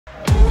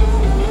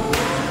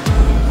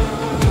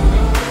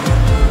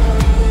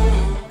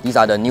These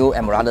are the new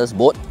EMERALDAS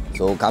boat.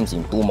 So comes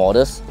in two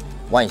models.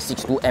 One is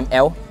 62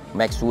 ml,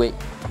 max weight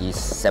is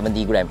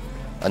 70 gram.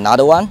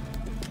 Another one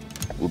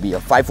will be a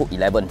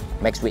 5'11",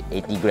 max weight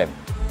 80 gram.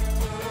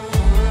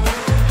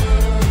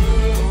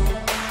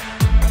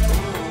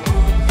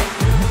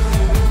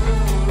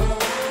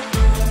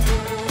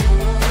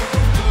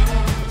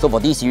 So for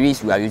this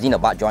series, we are using the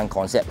butt joint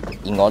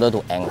concept in order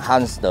to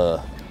enhance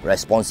the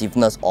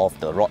responsiveness of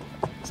the rod.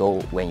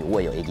 So when you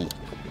work your eggie.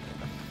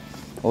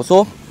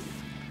 Also,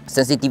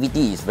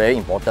 sensitivity is very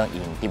important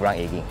in Tip Run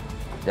Eging.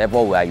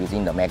 Therefore, we are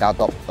using the Mega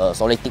Top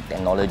solid tip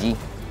technology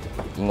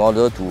in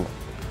order to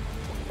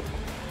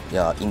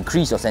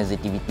increase your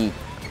sensitivity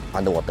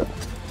underwater.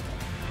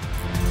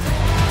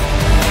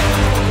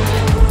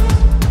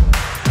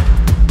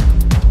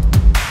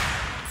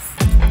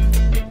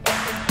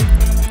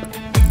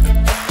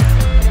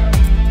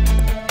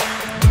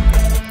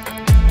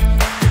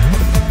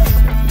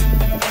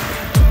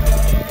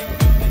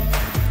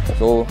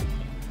 So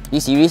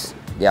this series,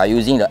 they are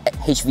using the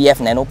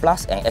HVF Nano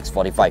Plus and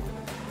X45.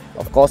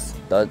 Of course,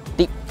 the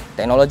tip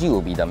technology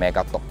will be the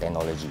Mega Top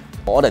technology.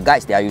 For all the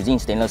guides, they are using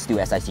stainless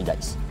steel SIC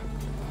guides.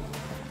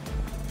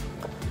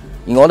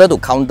 In order to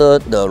counter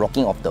the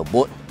rocking of the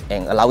boat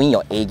and allowing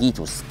your eggie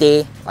to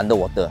stay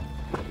underwater,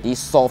 this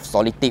soft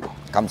solid tip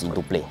comes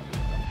into play.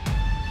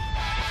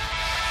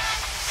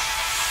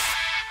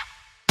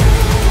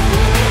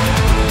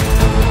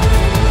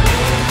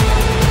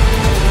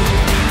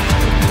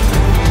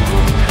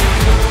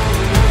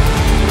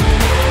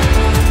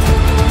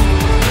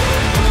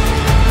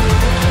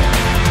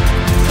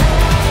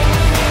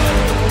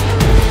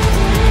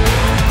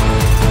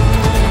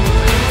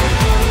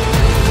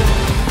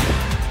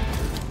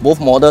 Both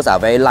models are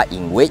very light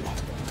in weight,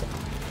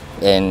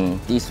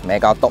 and this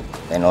Mega Top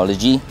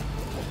technology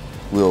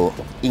will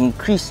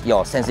increase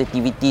your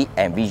sensitivity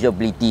and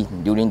visibility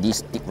during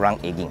this Tip Run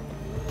Eging.